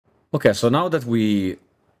Okay, so now that we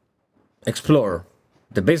explore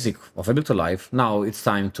the basic of Ableton Live, now it's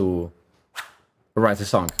time to write a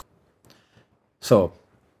song. So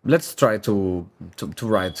let's try to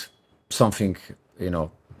write something,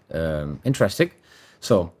 interesting.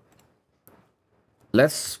 So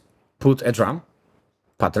let's put a drum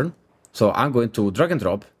pattern. So I'm going to drag and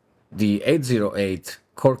drop the 808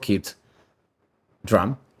 core kit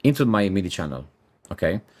drum into my MIDI channel.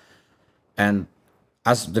 Okay, and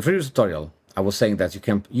as the previous tutorial, I was saying that you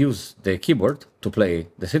can use the keyboard to play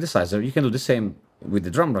the synthesizer. You can do the same with the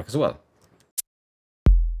drum rack as well.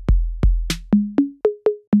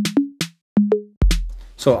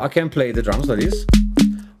 So I can play the drums like this,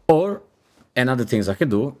 or another things I can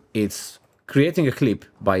do is creating a clip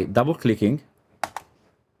by double clicking.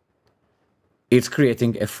 It's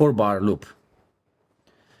creating a 4-bar loop.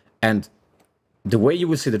 And the way you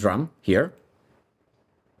will see the drum here,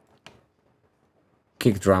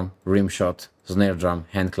 kick drum, rim shot, snare drum,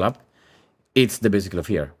 hand clap, it's the basic of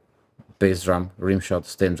here. Bass drum, rim shot,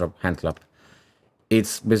 snare drum, hand clap.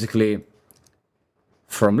 It's basically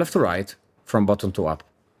from left to right, from bottom to up.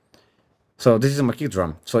 So this is my kick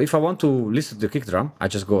drum. So if I want to listen to the kick drum, I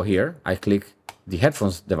just go here, I click the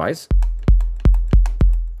headphones device.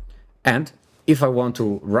 And if I want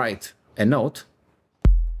to write a note,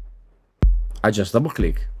 I just double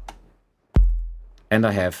click and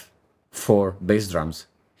I have 4 bass drums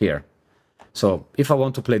here. So if I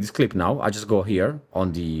want to play this clip now, I just go here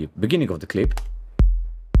on the beginning of the clip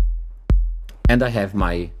and I have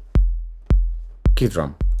my kick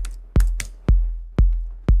drum.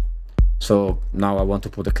 So now I want to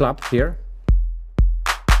put a clap here.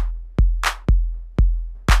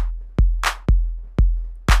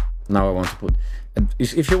 Now I want to put, and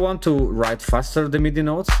if you want to write faster the MIDI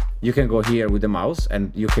notes, you can go here with the mouse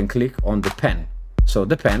and you can click on the pen. So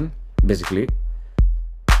the pen, basically,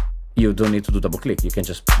 you don't need to do double click, you can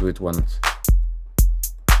just do it once.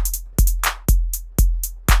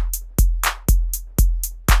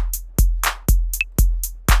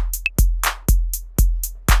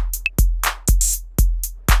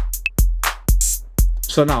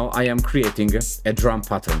 So now I am creating a drum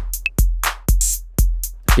pattern.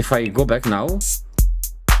 If I go back now,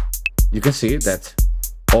 you can see that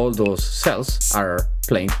all those cells are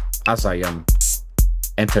playing as I am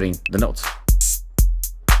entering the notes.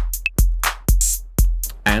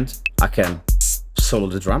 And I can solo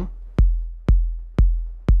the drum,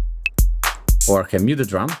 or I can mute the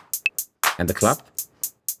drum and the clap.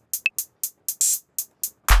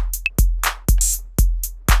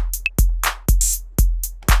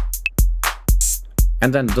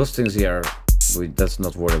 And then those things here, let's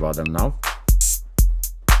not worry about them now.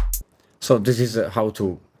 So this is how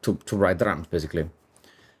to write drums, basically.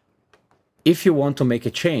 If you want to make a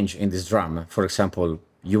change in this drum, for example,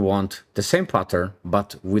 you want the same pattern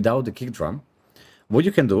but without the kick drum, what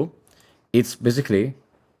you can do, it's basically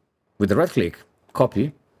with the right click,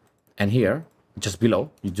 copy, and here, just below,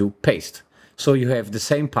 you do paste. So you have the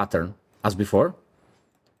same pattern as before,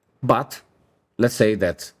 but let's say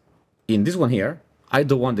that in this one here, I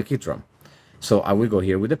don't want the kick drum. So I will go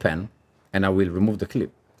here with the pen and I will remove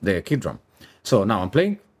the kick drum. So now I'm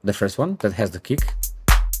playing the first one that has the kick.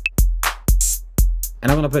 And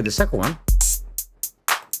I'm gonna play the second one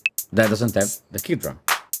that doesn't have the kick drum.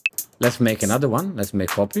 Let's make another one. Let's make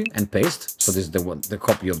copy and paste. So this is the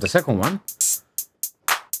copy of the second one.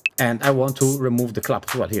 And I want to remove the clap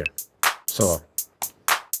as well here. So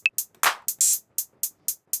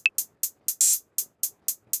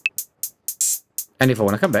and if I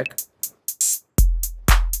want to come back,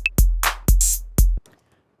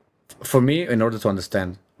 for me, in order to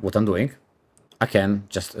understand what I'm doing, I can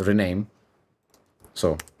just rename.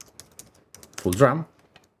 So full drum,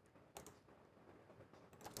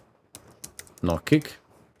 no kick,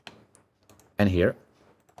 and here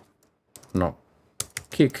no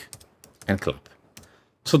kick and clap,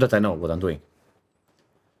 so that I know what I'm doing.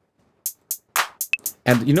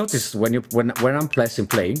 And you notice when I'm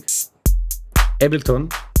playing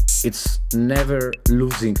Ableton, it's never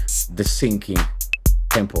losing the syncing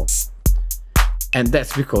tempo, and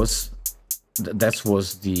that's because that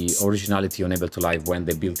was the originality on Ableton Live when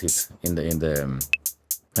they built it at the end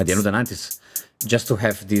of the 90s, just to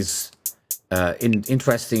have this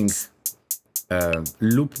interesting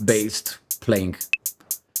loop-based playing,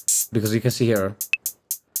 because you can see here.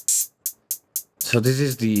 So this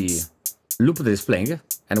is the loop that is playing,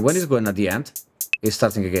 and when it's going at the end, it's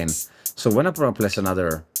starting again. So when I press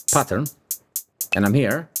another pattern, and I'm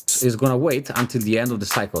here, it's gonna wait until the end of the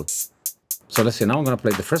cycle. So let's see, now I'm gonna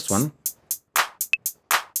play the first one.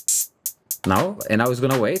 Now, and now it's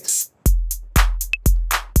gonna wait.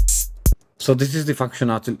 So this is the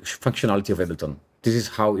functionality of Ableton. This is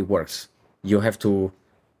how it works. You have to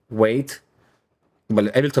wait. Well,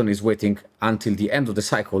 Ableton is waiting until the end of the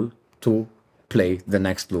cycle to play the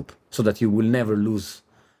next loop, so that you will never lose,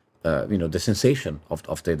 the sensation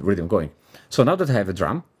of the rhythm going. So now that I have a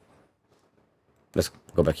drum, let's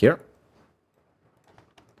go back here.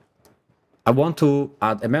 I want to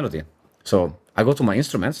add a melody. So I go to my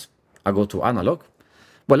instruments, I go to analog.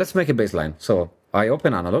 Well, let's make a bass line. So I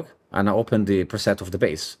open analog and I open the preset of the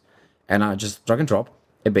bass, and I just drag and drop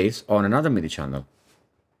a bass on another MIDI channel.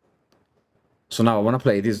 So now I want to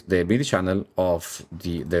play the MIDI channel of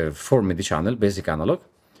the 4 MIDI channel, basic analog.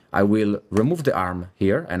 I will remove the arm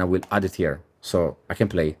here and I will add it here. So I can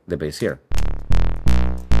play the bass here.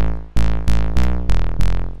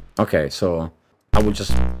 Okay, so I will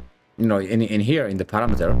just, in here in the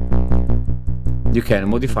parameter, you can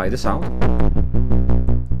modify the sound.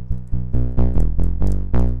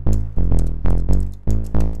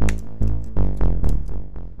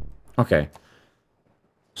 Okay.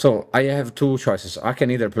 So I have two choices. I can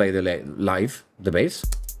either play the live, the bass.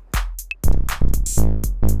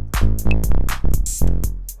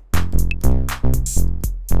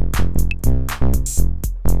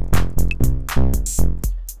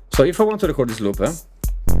 So if I want to record this loop,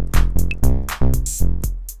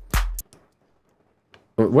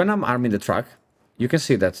 when I'm arming the track, you can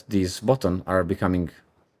see that these buttons are becoming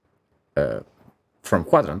from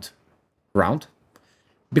quadrant round,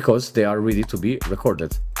 because they are ready to be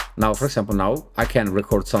recorded. Now, for example, now I can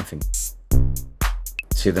record something.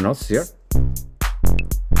 See the notes here?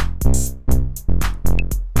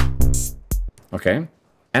 Okay,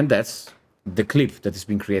 and that's the clip that is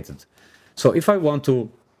being created. So if I want to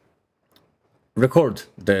record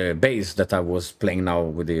the bass that I was playing now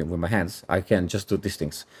with my hands, I can just do these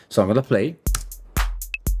things. So I'm gonna play.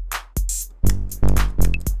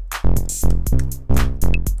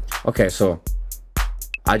 Okay, so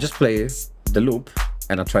I just play the loop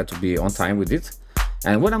and I try to be on time with it.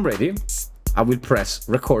 And when I'm ready, I will press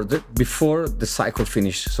record before the cycle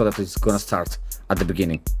finishes, so that it's gonna start at the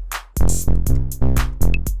beginning.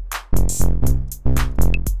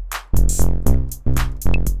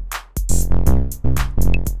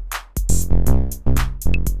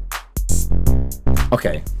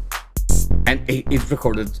 Okay, and it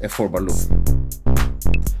recorded a 4-bar loop.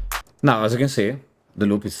 Now, as you can see, the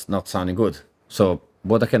loop is not sounding good. So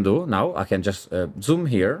what I can do now, I can just zoom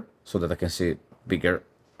here so that I can see bigger.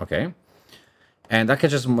 Okay, and I can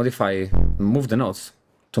just move the notes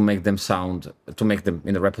to make them sound, to make them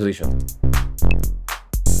in the right position.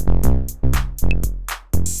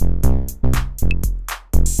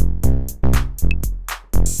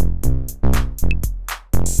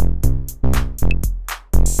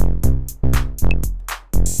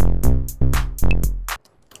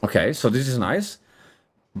 Okay, so this is nice,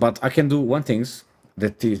 but I can do one thing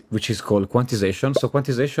which is called quantization. So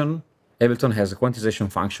quantization, Ableton has a quantization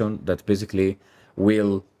function that basically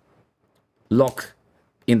will lock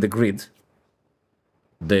in the grid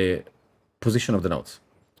the position of the notes.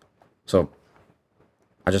 So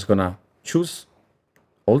I'm just gonna choose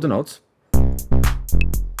all the notes,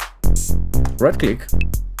 right click,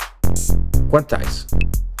 quantize.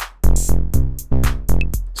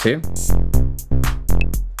 See?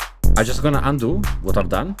 I'm just gonna undo what I've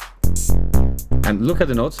done and look at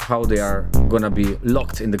the notes, how they are gonna be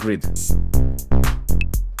locked in the grid.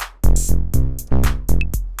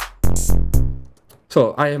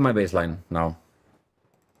 So I have my bass line now.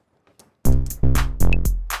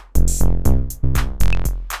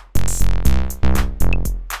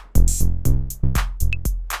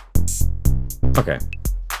 Okay.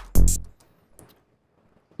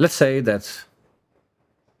 Let's say that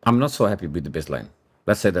I'm not so happy with the bass line.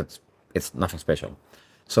 Let's say that it's nothing special.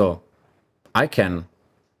 So I can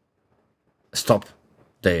stop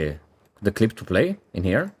the clip to play in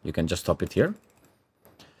here. You can just stop it here.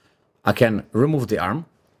 I can remove the arm,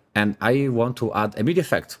 and I want to add a MIDI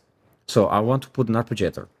effect. So I want to put an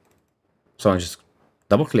arpeggiator. So I just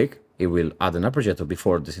double click. It will add an arpeggiator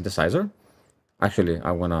before the synthesizer. Actually,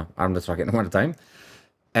 I want to arm the track at one time.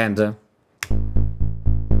 And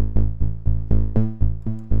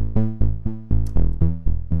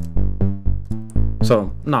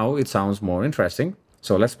so now it sounds more interesting.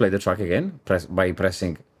 So let's play the track again by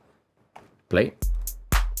pressing play.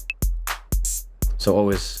 So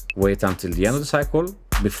always wait until the end of the cycle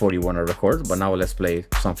before you want to record. But now let's play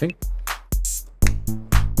something.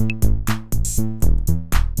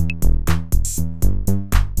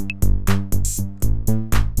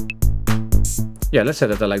 Yeah, let's say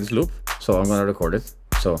that I like this loop, so I'm gonna record it.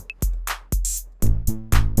 So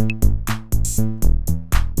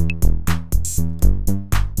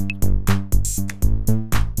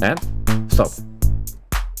and stop.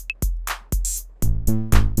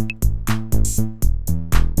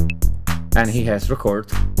 And he has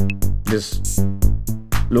recorded this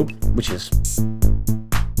loop, which is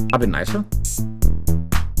a bit nicer.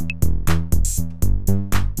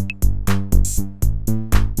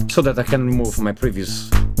 So that I can remove my previous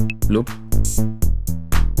loop.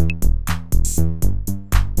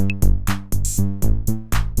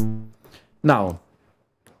 Now,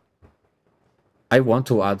 I want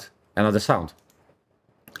to add another sound.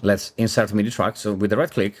 Let's insert a MIDI track. So with the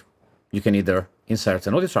right click, you can either insert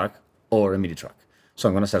an audio track or a MIDI track. So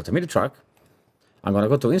I'm going to start a MIDI track. I'm going to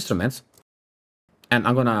go to instruments and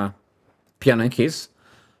I'm going to piano and keys.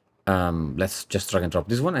 Let's just drag and drop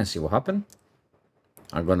this one and see what happens.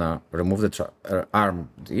 I'm going to remove the arm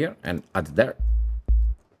here and add it there.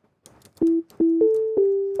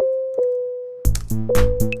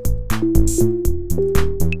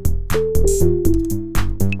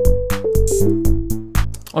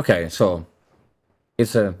 Okay, so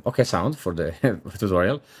it's a okay sound for the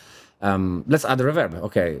tutorial. Let's add the reverb,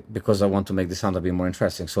 okay, because I want to make the sound a bit more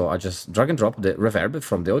interesting. So I just drag and drop the reverb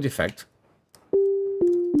from the audio effect.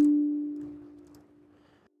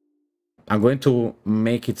 I'm going to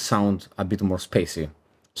make it sound a bit more spacey.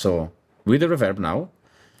 So with the reverb now,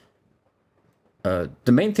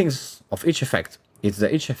 the main things of each effect is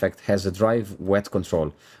that each effect has a dry wet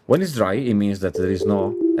control. When it's dry, it means that there is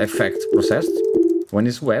no effect processed. When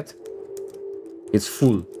it's wet, it's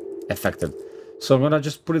full affected. So I'm gonna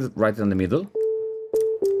just put it right in the middle.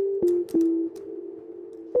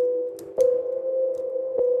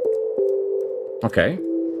 Okay.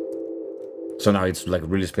 So now it's like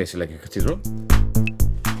really spacey, like a cathedral.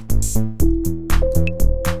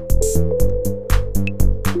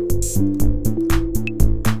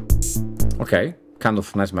 Okay, kind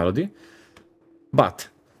of nice melody. But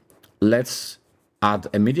let's add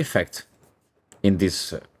a MIDI effect in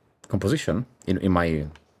this composition, in my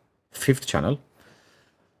 5th channel.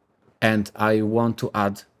 And I want to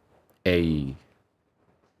add a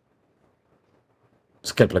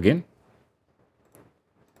scale plugin.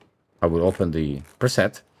 I will open the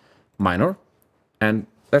preset, minor, and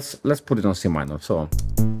let's put it on C minor. So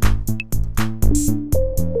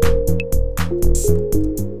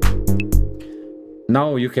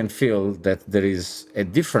now you can feel that there is a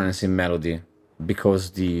difference in melody because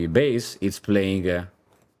the bass is playing a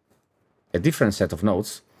different set of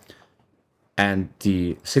notes, and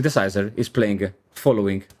the synthesizer is playing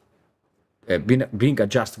following, being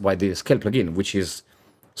adjusted by the scale plugin, which is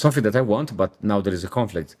something that I want, but now there is a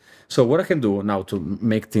conflict. So what I can do now to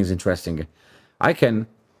make things interesting, I can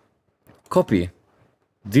copy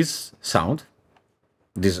this sound,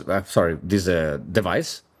 this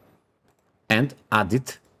device, and add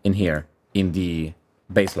it in here in the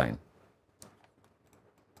bass line.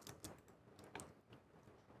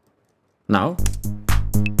 Now,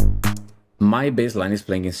 my bass line is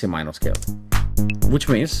playing in C minor scale, which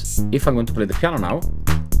means if I'm going to play the piano now,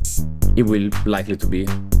 it will likely to be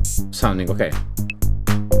sounding okay.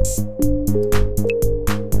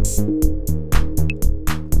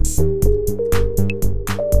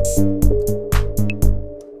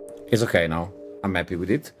 It's okay now. I'm happy with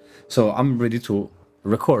it. So I'm ready to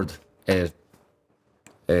record a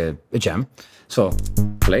jam. So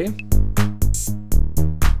play.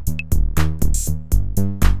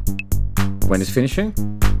 When it's finishing,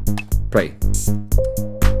 play.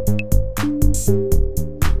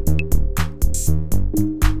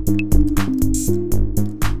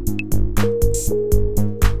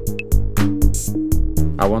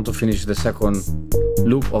 I want to finish the second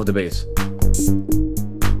loop of the bass.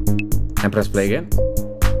 And press play again.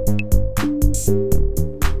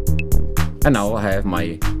 And now I have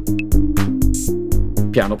my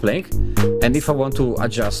piano playing. And if I want to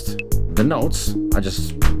adjust the notes, I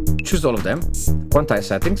just choose all of them. Quantize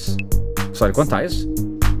settings. Sorry, quantize.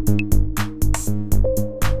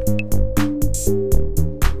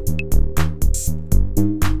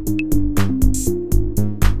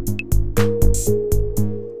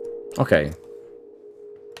 Okay.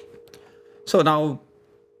 So now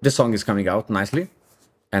the song is coming out nicely,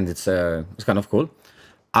 and it's kind of cool.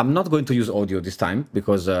 I'm not going to use audio this time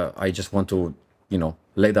because I just want to, you know,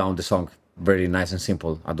 lay down the song very nice and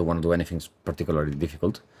simple. I don't want to do anything particularly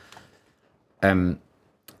difficult.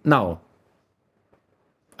 Now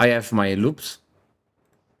I have my loops,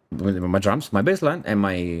 my drums, my bass line, and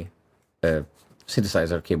my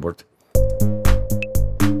synthesizer keyboard.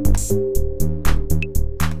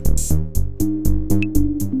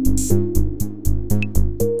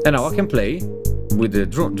 And now I can play with the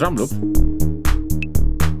drum loop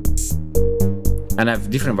and have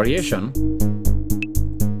different variation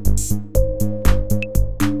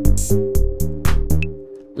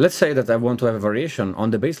let's say that I want to have a variation on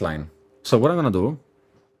the bass line. So what I'm gonna do,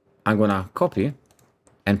 I'm gonna copy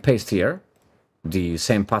and paste here the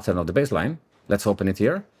same pattern of the bass line. Let's open it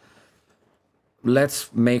here.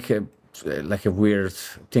 Let's make a like a weird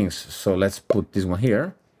things. So let's put this one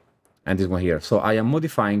here and this one here. So I am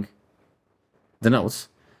modifying the notes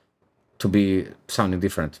to be sounding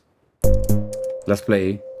different. Let's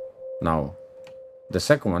play now the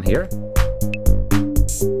second one here.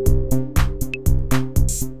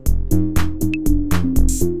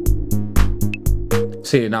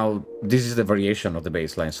 See, now this is the variation of the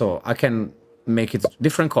bass line. So I can make it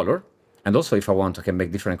different color, and also if I want, I can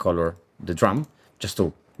make different color the drum, just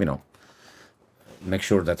to, you know, make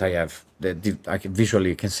sure that I have I can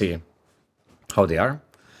visually can see how they are.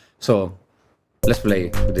 So let's play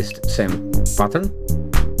with this same pattern,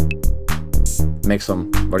 make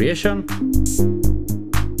some variation.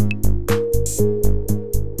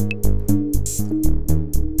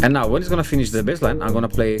 And now when it's gonna finish the bass line, I'm gonna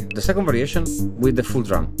play the second variation with the full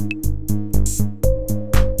drum.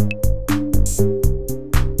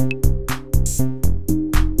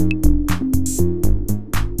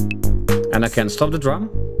 And I can stop the drum,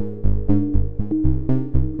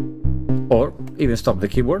 or even stop the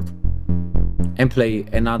keyboard and play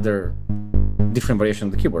another different variation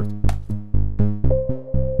of the keyboard.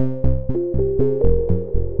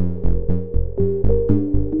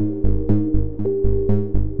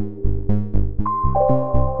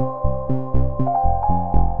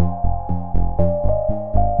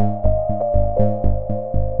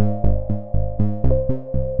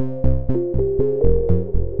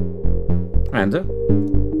 And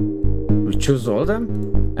we choose all of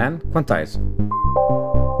them and quantize.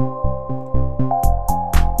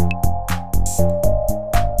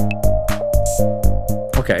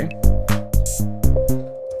 Okay,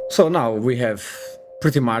 so now we have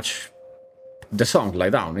pretty much the song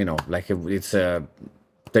laid down, you know, like it's there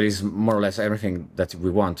is more or less everything that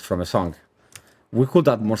we want from a song. We could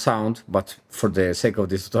add more sound, but for the sake of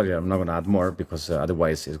this tutorial, I'm not gonna add more because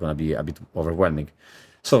otherwise it's gonna be a bit overwhelming.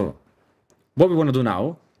 So what we want to do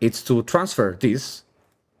now is to transfer this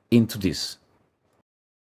into this.